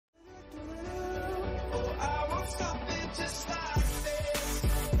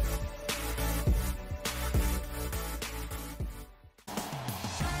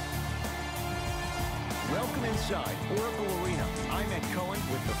Welcome inside Oracle Arena. I'm at Cohen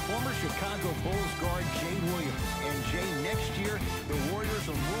with the former Chicago Bulls guard Jay Williams. And Jay, next year, the Warriors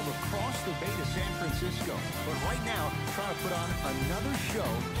will move across the bay to San Francisco. But right now, trying to put on another show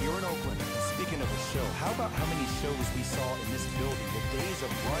here in Oakland. Speaking of a show, how about how many shows we saw in this building? The days of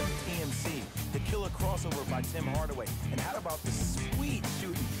Run TMC, the killer crossover by Tim Hardaway, and how about the sweet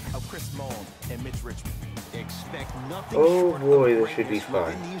shooting of Chris Mullin and Mitch Richmond? Expect nothing Oh short boy, of this should be greatness fun.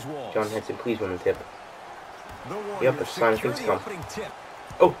 within these walls. John Henson, please win the tip. The Warriors Yep, it's time secure things the come. opening tip.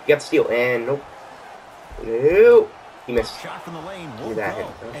 Oh, you got the steal, and nope. Nope. He missed. Shot from the lane. Give Won't me that go.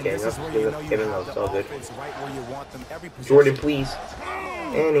 hit. And Okay, this nope. is where Give you it, know you give it have low. It's the all good. offense right where you want them. Every possession. Jordan, please.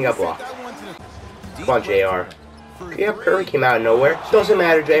 And he got blocked. Come on, JR. Yep, Curry came out of nowhere. Doesn't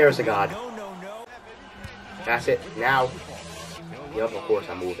matter, JR's a god. That's it. Now. Yep, of course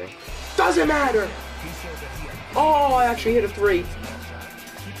I'm moving. Doesn't matter! Oh, I actually hit a 3.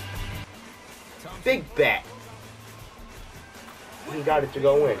 Big bet. He got it to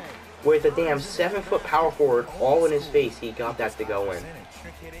go in. With a damn 7-foot power forward all in his face, he got that to go in.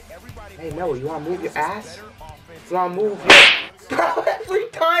 Hey, Melo, you want to move your ass? You want to move your... Bro, every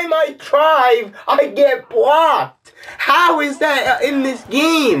time I drive, I get blocked. How is that in this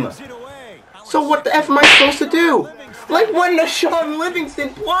game? So what the F am I supposed to do? Like when the Sean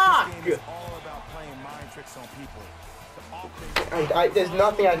Livingston block. There's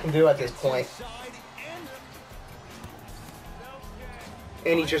nothing I can do at this point.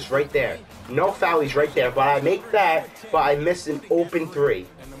 And he's just right there. No foul, he's right there. But I make that, but I miss an open 3.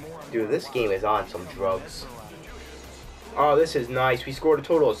 Dude, this game is on some drugs. Oh, this is nice. We scored a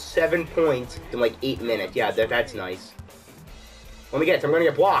total of 7 points in like 8 minutes. Yeah, that's nice. Let me get it. I'm going to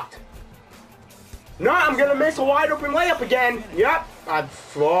get blocked. No, I'm going to miss a wide open layup again. Yep.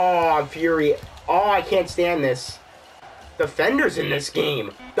 I'm furious. Oh, I can't stand this. Defenders in this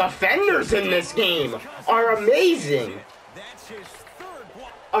game. Defenders in this game are amazing.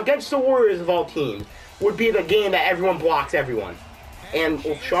 Against the Warriors of all teams would be the game that everyone blocks everyone. And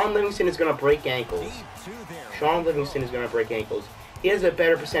Sean Livingston is going to break ankles. Sean Livingston is going to break ankles. He has a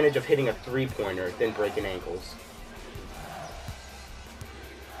better percentage of hitting a 3-pointer than breaking ankles.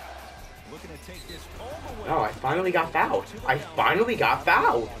 Oh, I finally got fouled. I finally got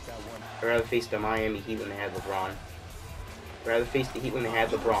fouled. I'd rather face the Miami Heat when they had LeBron. I'd rather face the Heat when they had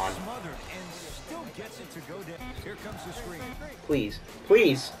LeBron. Please.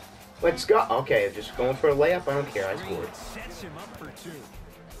 Please. Let's go. Okay, just going for a layup. I don't care. I scored. These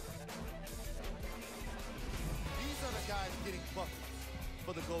are the guys getting buckets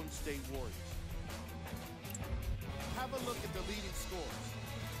for the Golden State Warriors. Have a look at the leading scores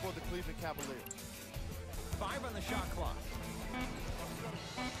for the Cleveland Cavaliers. 5 on the shot clock.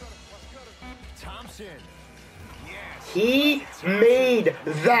 Thompson. Yes. He made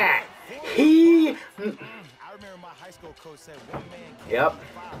that. He. I remember my high school coach said one man can't Yep.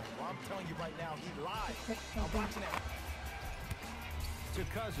 five. Well, I'm telling you right now, he lied. I'm watching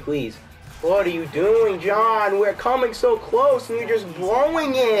that. Please. What are you doing, John? We're coming so close and you're just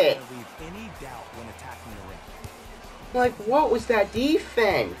blowing it. Like, what was that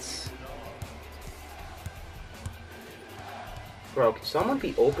defense? Bro, can someone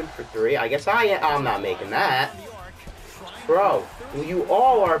be open for 3? I guess I'm not making that. Bro, you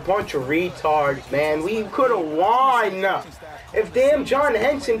all are a bunch of retards, man. We could have won. If damn John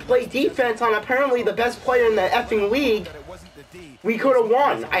Henson played defense on apparently the best player in the effing league, we could have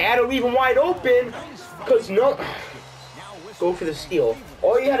won. I had to leave him wide open, because no... Go for the steal.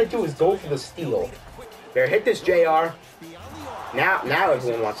 All you had to do is go for the steal. There, hit this, JR. Now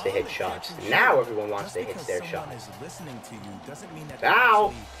everyone wants to hit shots. Now everyone wants to hit their shots.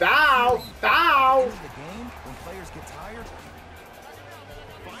 Foul! Foul! Foul!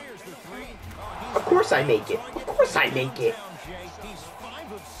 Of course I make it. Of course I make it.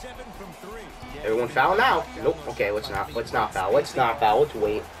 Everyone foul now. Nope. Okay, let's not foul. Let's not foul. Let's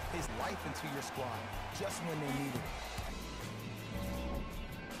wait.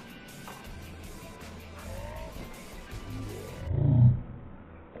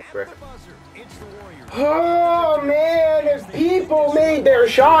 Frick. Oh man, if people made their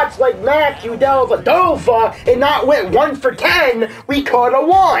shots like Matthew Dellavedova and not went 1 for 10, we could have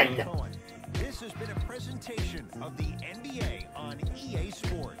won. This has been a presentation of the NBA on EA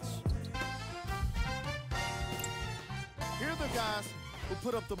Sports. Here are the guys who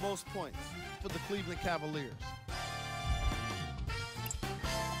put up the most points for the Cleveland Cavaliers.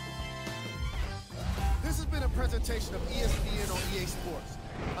 This has been a presentation of ESPN on EA Sports.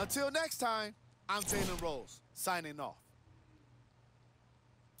 Until next time, I'm Jalen Rose, signing off.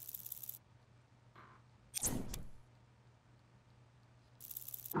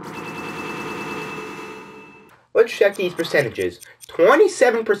 Let's check these percentages.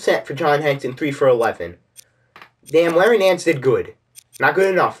 27% for John Henson, 3 for 11. Damn, Larry Nance did good. Not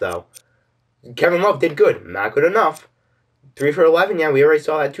good enough, though. Kevin Love did good. Not good enough. 3 for 11, yeah, we already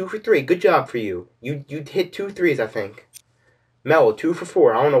saw that. 2 for 3. Good job for you. You hit 2 threes, I think. Melo, 2 for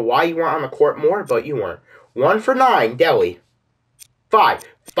 4. I don't know why you weren't on the court more, but you weren't. 1 for 9, Delly. 5.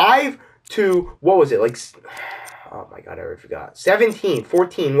 5 to, what was it, like, oh my god, I already forgot. 17,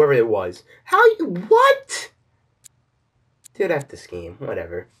 14, whatever it was. How you, what? Dude, F this game.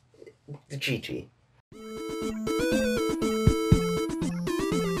 Whatever. GG.